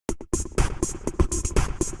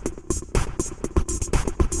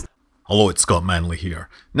Hello, it's Scott Manley here.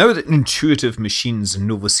 Now that Intuitive Machines'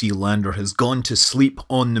 Nova C lander has gone to sleep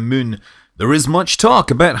on the moon, there is much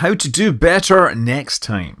talk about how to do better next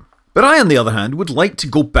time. But I, on the other hand, would like to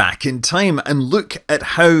go back in time and look at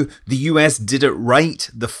how the US did it right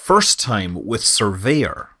the first time with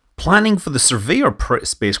Surveyor. Planning for the Surveyor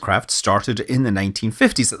spacecraft started in the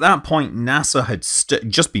 1950s. At that point, NASA had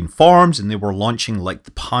just been formed and they were launching like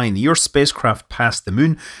the Pioneer spacecraft past the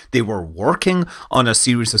moon. They were working on a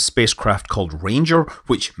series of spacecraft called Ranger,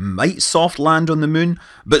 which might soft land on the moon,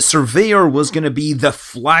 but Surveyor was going to be the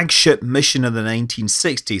flagship mission of the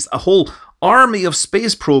 1960s, a whole army of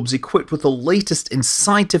space probes equipped with the latest in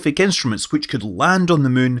scientific instruments which could land on the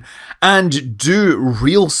moon and do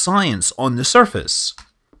real science on the surface.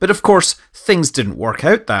 But of course, things didn't work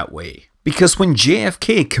out that way. Because when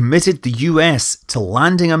JFK committed the US to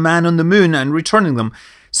landing a man on the moon and returning them,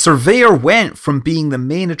 Surveyor went from being the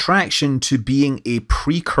main attraction to being a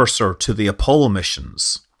precursor to the Apollo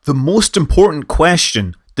missions. The most important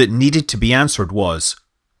question that needed to be answered was,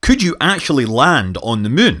 could you actually land on the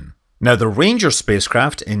moon? Now, the Ranger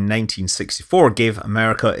spacecraft in 1964 gave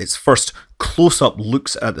America its first close-up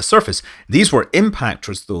looks at the surface. These were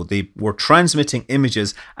impactors, though. They were transmitting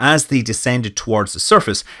images as they descended towards the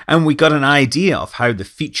surface, and we got an idea of how the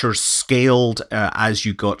features scaled as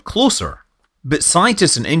you got closer. But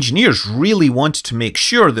scientists and engineers really wanted to make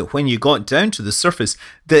sure that when you got down to the surface,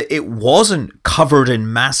 that it wasn't covered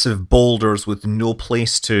in massive boulders with no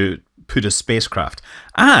place to put a spacecraft.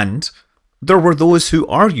 And there were those who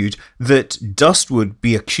argued that dust would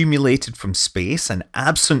be accumulated from space, and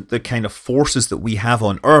absent the kind of forces that we have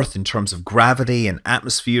on Earth in terms of gravity and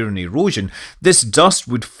atmosphere and erosion, this dust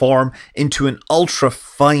would form into an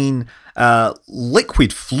ultra-fine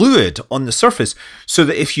liquid fluid on the surface, so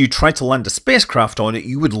that if you tried to land a spacecraft on it,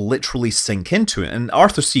 you would literally sink into it. And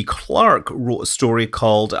Arthur C. Clarke wrote a story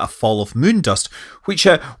called A Fall of Moon Dust, which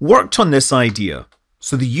worked on this idea.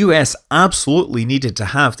 So the US absolutely needed to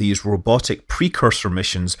have these robotic precursor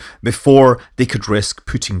missions before they could risk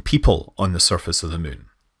putting people on the surface of the moon.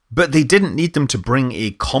 But they didn't need them to bring a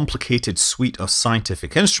complicated suite of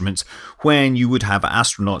scientific instruments when you would have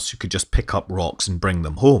astronauts who could just pick up rocks and bring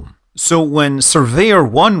them home. So when Surveyor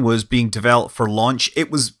 1 was being developed for launch, it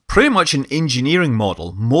was pretty much an engineering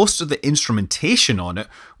model. Most of the instrumentation on it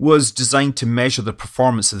was designed to measure the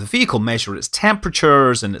performance of the vehicle, measure its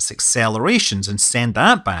temperatures and its accelerations, and send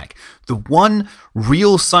that back. The one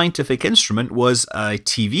real scientific instrument was a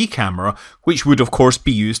TV camera, which would of course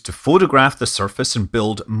be used to photograph the surface and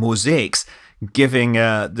build mosaics, giving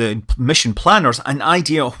the mission planners an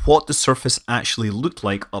idea of what the surface actually looked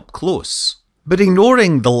like up close. But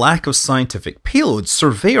ignoring the lack of scientific payload,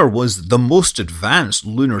 Surveyor was the most advanced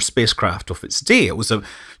lunar spacecraft of its day. It was a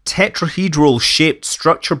tetrahedral shaped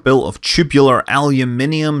structure built of tubular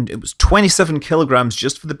aluminium. It was 27 kilograms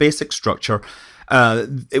just for the basic structure.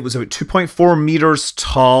 It was about 2.4 meters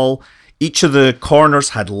tall. Each of the corners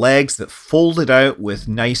had legs that folded out with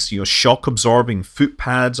nice, shock absorbing foot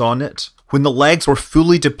pads on it. When the legs were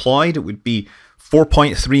fully deployed, it would be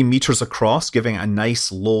 4.3 meters across, giving a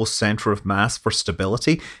nice low center of mass for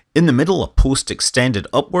stability. In the middle, a post extended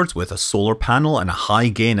upwards with a solar panel and a high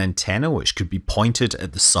gain antenna which could be pointed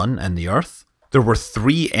at the sun and the Earth. There were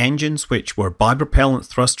 3 engines which were bipropellant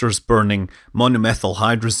thrusters burning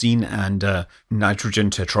monomethylhydrazine and nitrogen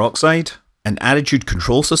tetroxide, an attitude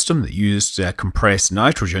control system that used compressed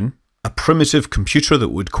nitrogen, a primitive computer that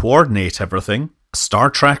would coordinate everything, a star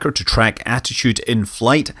tracker to track attitude in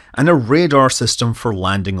flight, and a radar system for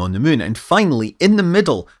landing on the moon. And finally, in the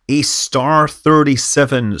middle, a Star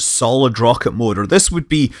 37 solid rocket motor. This would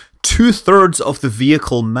be 2/3 of the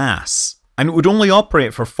vehicle mass, and it would only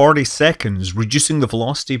operate for 40 seconds, reducing the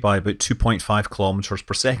velocity by about 2.5 kilometers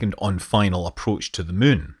per second on final approach to the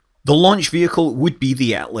moon. The launch vehicle would be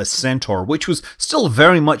the Atlas Centaur, which was still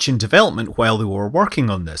very much in development while they were working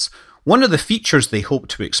on this. One of the features they hoped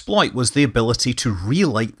to exploit was the ability to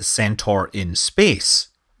relight the Centaur in space.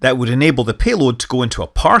 That would enable the payload to go into a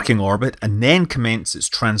parking orbit and then commence its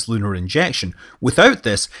translunar injection. Without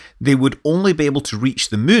this, they would only be able to reach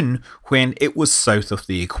the moon when it was south of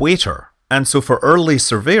the equator. And so for early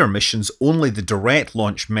Surveyor missions, only the direct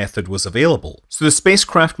launch method was available. So the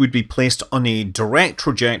spacecraft would be placed on a direct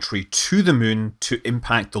trajectory to the moon to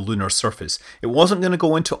impact the lunar surface. It wasn't going to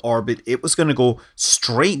go into orbit, it was going to go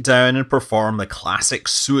straight down and perform the classic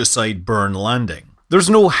suicide burn landing. There's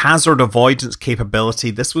no hazard avoidance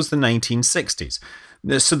capability. This was the 1960s.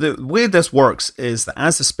 So the way this works is that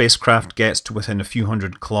as the spacecraft gets to within a few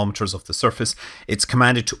hundred kilometers of the surface, it's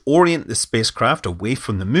commanded to orient the spacecraft away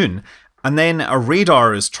from the moon, and then a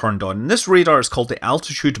radar is turned on. And this radar is called the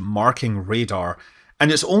altitude marking radar,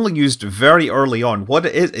 And it's only used very early on. What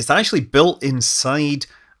it is, it's actually built inside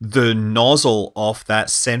the nozzle of that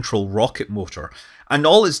central rocket motor. And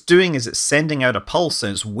all it's doing is it's sending out a pulse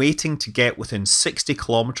and it's waiting to get within 60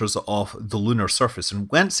 kilometers of the lunar surface. And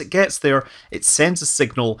once it gets there, it sends a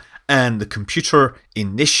signal and the computer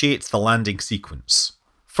initiates the landing sequence.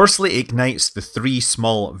 Firstly, it ignites the 3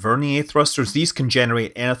 small vernier thrusters. These can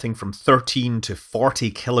generate anything from 13 to 40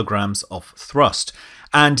 kilograms of thrust.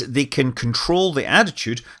 And they can control the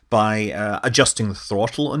attitude by adjusting the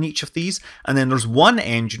throttle on each of these. And then there's one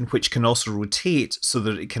engine which can also rotate so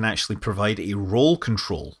that it can actually provide a roll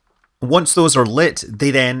control. Once those are lit,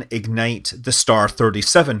 they then ignite the Star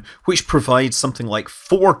 37, which provides something like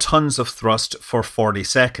 4 tons of thrust for 40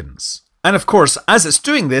 seconds. And of course, as it's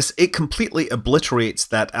doing this, it completely obliterates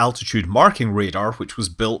that altitude marking radar which was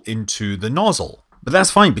built into the nozzle. But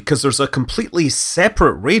that's fine because there's a completely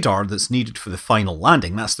separate radar that's needed for the final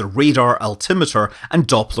landing. That's the radar altimeter and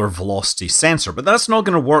Doppler velocity sensor. But that's not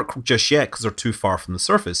going to work just yet because they're too far from the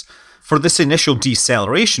surface. For this initial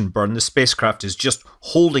deceleration burn, the spacecraft is just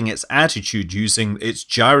holding its attitude using its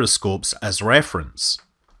gyroscopes as reference.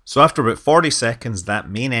 So after about 40 seconds, that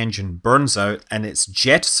main engine burns out and it's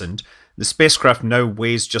jettisoned. The spacecraft now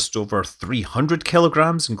weighs just over 300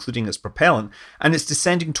 kilograms, including its propellant, and it's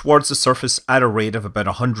descending towards the surface at a rate of about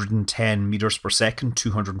 110 meters per second,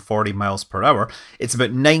 240 miles per hour. It's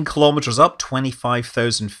about 9 kilometers up,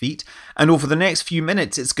 25,000 feet, and over the next few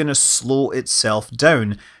minutes, it's going to slow itself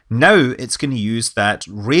down. Now it's going to use that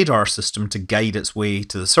radar system to guide its way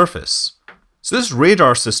to the surface. So this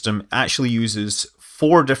radar system actually uses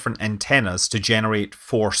 4 different antennas to generate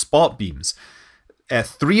 4 spot beams.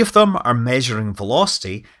 3 of them are measuring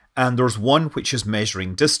velocity, and there's one which is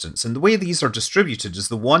measuring distance. And the way these are distributed is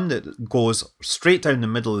the one that goes straight down the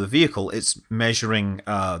middle of the vehicle, it's measuring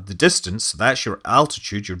the distance, so that's your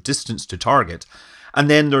altitude, your distance to target. And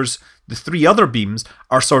then there's the 3 other beams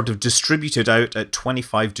are sort of distributed out at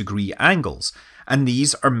 25-degree angles, and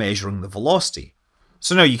these are measuring the velocity.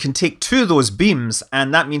 So now you can take 2 of those beams,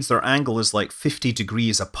 and that means their angle is like 50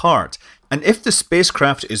 degrees apart. And if the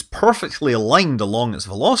spacecraft is perfectly aligned along its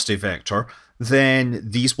velocity vector, then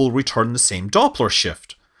these will return the same Doppler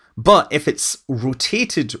shift. But if it's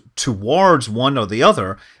rotated towards one or the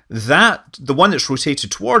other, the one that's rotated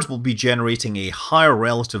towards will be generating a higher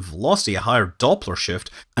relative velocity, a higher Doppler shift,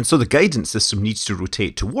 and so the guidance system needs to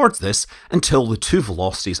rotate towards this until the 2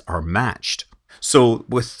 velocities are matched. So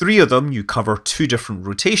with 3 of them, you cover 2 different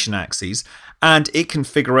rotation axes, and it can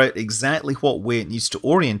figure out exactly what way it needs to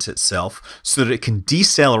orient itself so that it can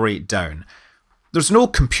decelerate down. There's no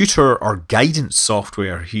computer or guidance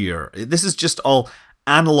software here. This is just all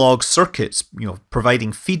analog circuits,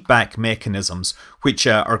 providing feedback mechanisms which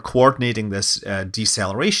are coordinating this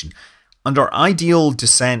deceleration. Under ideal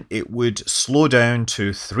descent, it would slow down to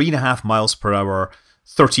 3.5 miles per hour,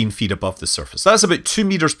 13 feet above the surface. That's about 2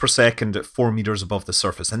 meters per second at 4 meters above the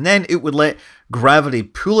surface. And then it would let gravity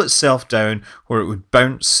pull itself down where it would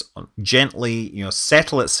bounce gently,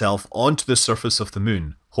 settle itself onto the surface of the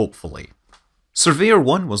moon, hopefully. Surveyor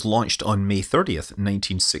 1 was launched on May 30th,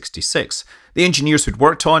 1966. The engineers who'd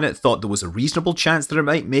worked on it thought there was a reasonable chance that it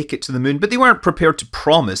might make it to the moon, but they weren't prepared to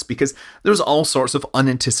promise because there's all sorts of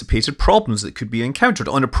unanticipated problems that could be encountered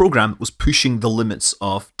on a program that was pushing the limits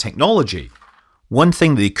of technology. One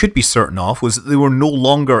thing they could be certain of was that they were no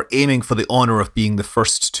longer aiming for the honour of being the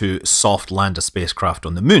first to soft land a spacecraft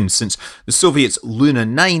on the moon, since the Soviets' Luna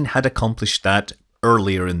 9 had accomplished that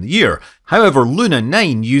earlier in the year. However, Luna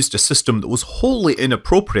 9 used a system that was wholly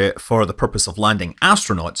inappropriate for the purpose of landing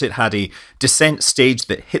astronauts. It had a descent stage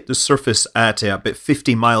that hit the surface at about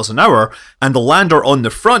 50 miles an hour, and the lander on the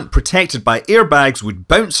front, protected by airbags, would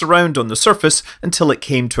bounce around on the surface until it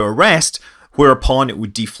came to a rest, whereupon it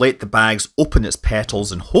would deflate the bags, open its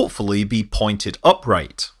petals, and hopefully be pointed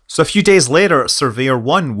upright. So a few days later, Surveyor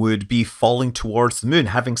 1 would be falling towards the moon,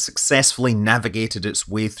 having successfully navigated its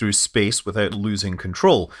way through space without losing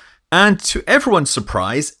control. And to everyone's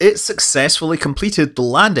surprise, it successfully completed the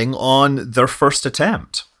landing on their first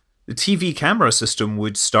attempt. The TV camera system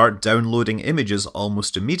would start downloading images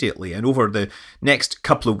almost immediately, and over the next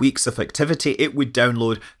couple of weeks of activity, it would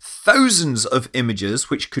download thousands of images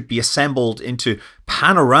which could be assembled into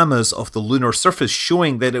panoramas of the lunar surface,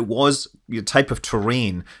 showing that it was a type of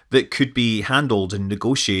terrain that could be handled and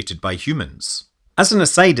negotiated by humans. As an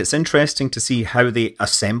aside, it's interesting to see how they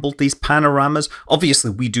assembled these panoramas.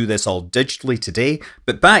 Obviously, we do this all digitally today,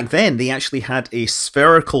 but back then they actually had a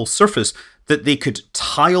spherical surface that they could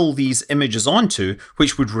tile these images onto,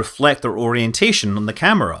 which would reflect their orientation on the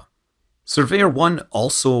camera. Surveyor 1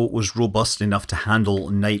 also was robust enough to handle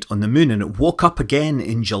night on the moon, and it woke up again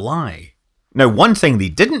in July. Now, one thing they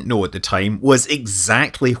didn't know at the time was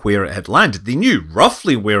exactly where it had landed. They knew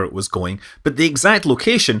roughly where it was going, but the exact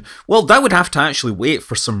location, well, that would have to actually wait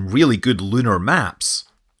for some really good lunar maps.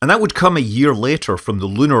 And that would come a year later from the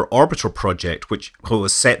Lunar Orbiter project, which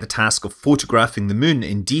was set the task of photographing the moon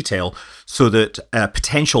in detail so that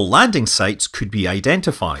potential landing sites could be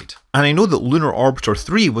identified. And I know that Lunar Orbiter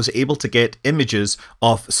 3 was able to get images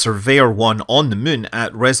of Surveyor 1 on the moon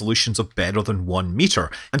at resolutions of better than 1 meter.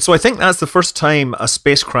 And so I think that's the first time a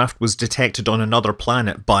spacecraft was detected on another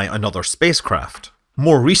planet by another spacecraft.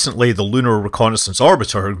 More recently, the Lunar Reconnaissance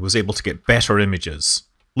Orbiter was able to get better images.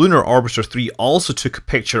 Lunar Orbiter 3 also took a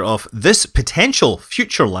picture of this potential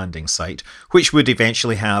future landing site, which would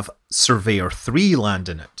eventually have Surveyor 3 land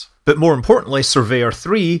in it. But more importantly, Surveyor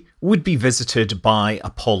 3 would be visited by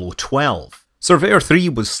Apollo 12. Surveyor 3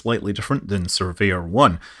 was slightly different than Surveyor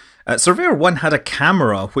 1. Surveyor 1 had a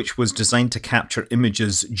camera which was designed to capture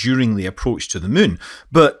images during the approach to the moon,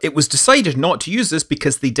 but it was decided not to use this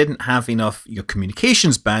because they didn't have enough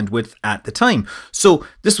communications bandwidth at the time. So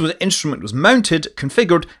this instrument was mounted,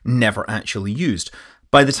 configured, never actually used.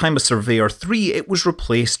 By the time of Surveyor 3, it was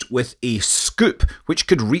replaced with a scoop, which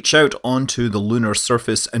could reach out onto the lunar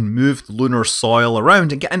surface and move the lunar soil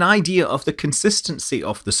around and get an idea of the consistency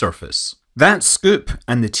of the surface. That scoop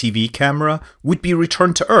and the TV camera would be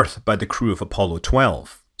returned to Earth by the crew of Apollo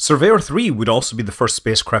 12. Surveyor 3 would also be the first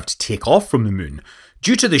spacecraft to take off from the moon.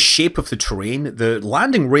 Due to the shape of the terrain, the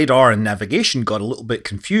landing radar and navigation got a little bit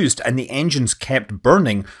confused and the engines kept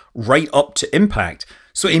burning right up to impact.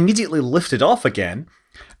 So it immediately lifted off again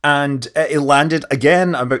and it landed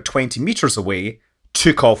again about 20 meters away,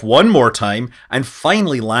 took off one more time and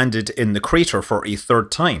finally landed in the crater for a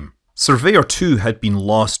third time. Surveyor 2 had been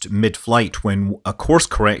lost mid-flight when a course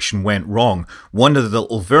correction went wrong. One of the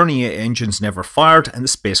Vernier engines never fired and the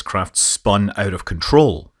spacecraft spun out of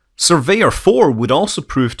control. Surveyor 4 would also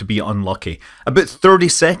prove to be unlucky. About 30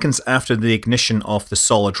 seconds after the ignition of the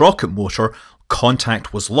solid rocket motor,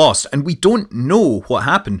 contact was lost, and we don't know what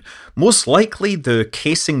happened. Most likely the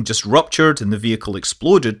casing just ruptured and the vehicle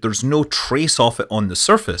exploded. There's no trace of it on the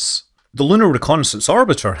surface. The Lunar Reconnaissance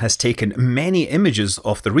Orbiter has taken many images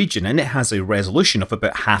of the region and it has a resolution of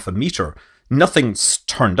about half a meter. Nothing's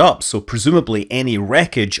turned up, so presumably any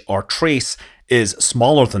wreckage or trace is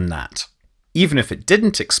smaller than that. Even if it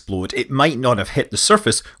didn't explode, it might not have hit the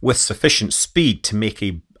surface with sufficient speed to make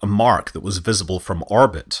a mark that was visible from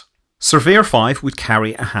orbit. Surveyor 5 would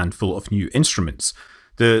carry a handful of new instruments.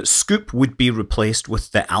 The scoop would be replaced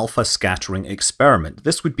with the alpha scattering experiment.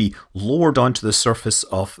 This would be lowered onto the surface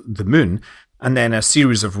of the moon, and then a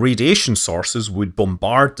series of radiation sources would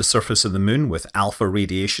bombard the surface of the moon with alpha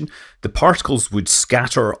radiation. The particles would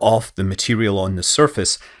scatter off the material on the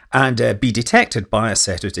surface and be detected by a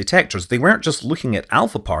set of detectors. They weren't just looking at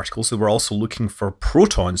alpha particles, they were also looking for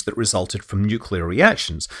protons that resulted from nuclear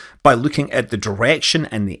reactions. By looking at the direction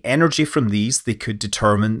and the energy from these, they could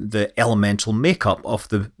determine the elemental makeup of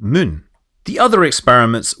the moon. The other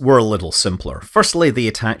experiments were a little simpler. Firstly, they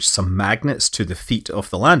attached some magnets to the feet of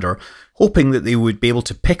the lander, hoping that they would be able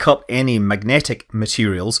to pick up any magnetic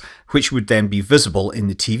materials which would then be visible in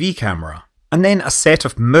the TV camera. And then a set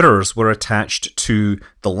of mirrors were attached to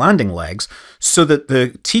the landing legs so that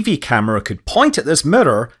the TV camera could point at this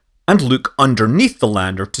mirror and look underneath the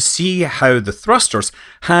lander to see how the thrusters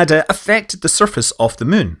had affected the surface of the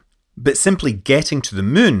moon. But simply getting to the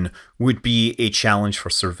moon would be a challenge for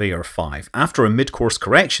Surveyor 5. After a mid-course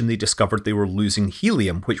correction, they discovered they were losing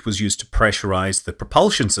helium, which was used to pressurize the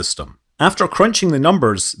propulsion system. After crunching the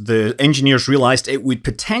numbers, the engineers realized it would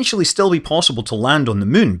potentially still be possible to land on the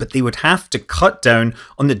moon, but they would have to cut down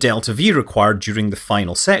on the delta V required during the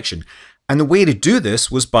final section. And the way to do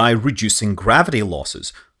this was by reducing gravity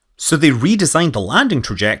losses. So they redesigned the landing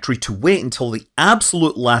trajectory to wait until the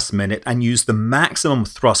absolute last minute and use the maximum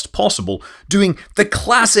thrust possible, doing the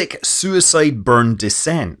classic suicide burn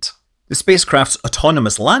descent. The spacecraft's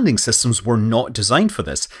autonomous landing systems were not designed for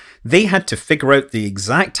this. They had to figure out the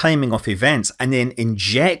exact timing of events and then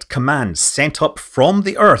inject commands sent up from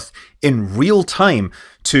the Earth in real time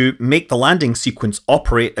to make the landing sequence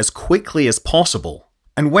operate as quickly as possible.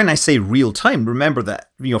 And when I say real time, remember that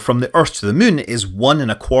from the Earth to the moon is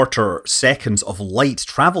 1¼ seconds of light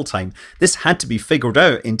travel time. This had to be figured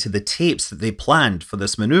out into the tapes that they planned for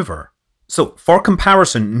this maneuver. So, for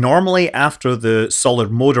comparison, normally after the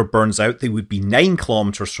solid motor burns out, they would be 9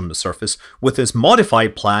 kilometers from the surface. With this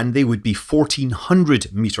modified plan, they would be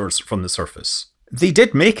 1,400 meters from the surface. They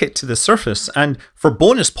did make it to the surface, and for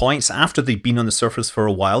bonus points, after they'd been on the surface for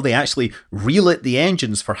a while, they actually relit the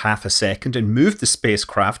engines for half a second and moved the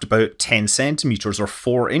spacecraft about 10 centimeters or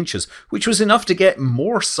 4 inches, which was enough to get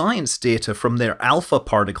more science data from their alpha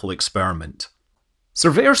particle experiment.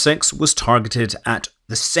 Surveyor 6 was targeted at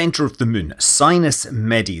the center of the moon, Sinus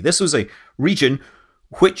Medi. This was a region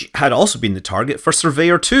which had also been the target for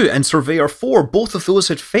Surveyor 2 and Surveyor 4. Both of those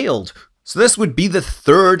had failed. So this would be the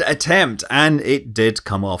third attempt, and it did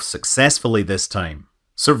come off successfully this time.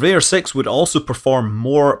 Surveyor 6 would also perform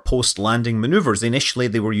more post-landing maneuvers. Initially,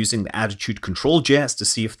 they were using the attitude control jets to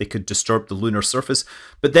see if they could disturb the lunar surface,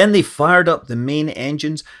 but then they fired up the main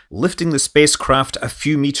engines, lifting the spacecraft a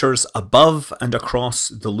few meters above and across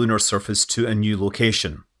the lunar surface to a new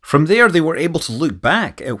location. From there, they were able to look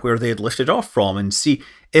back at where they had lifted off from and see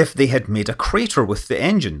if they had made a crater with the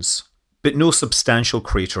engines, but no substantial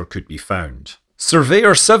crater could be found.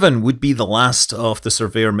 Surveyor 7 would be the last of the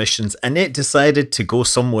Surveyor missions, and it decided to go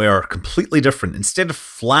somewhere completely different. Instead of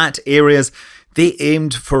flat areas, they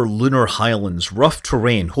aimed for lunar highlands, rough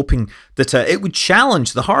terrain, hoping that it would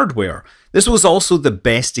challenge the hardware. This was also the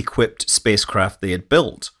best equipped spacecraft they had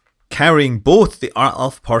built. Carrying both the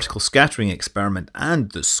alpha particle scattering experiment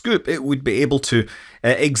and the scoop, it would be able to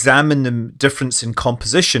examine the difference in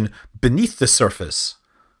composition beneath the surface.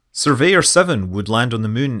 Surveyor 7 would land on the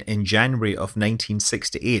moon in January of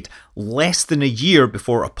 1968, less than a year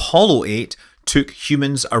before Apollo 8 took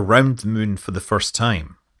humans around the moon for the first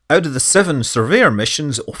time. Out of the 7 Surveyor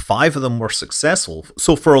missions, 5 of them were successful,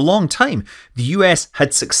 so for a long time, the US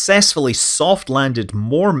had successfully soft-landed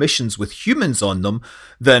more missions with humans on them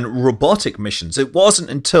than robotic missions. It wasn't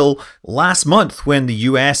until last month when the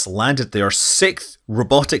US landed their 6th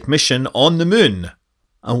robotic mission on the moon.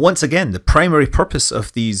 And once again, the primary purpose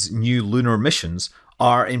of these new lunar missions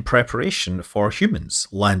are in preparation for humans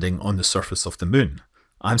landing on the surface of the moon.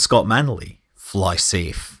 I'm Scott Manley. Fly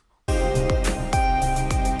safe.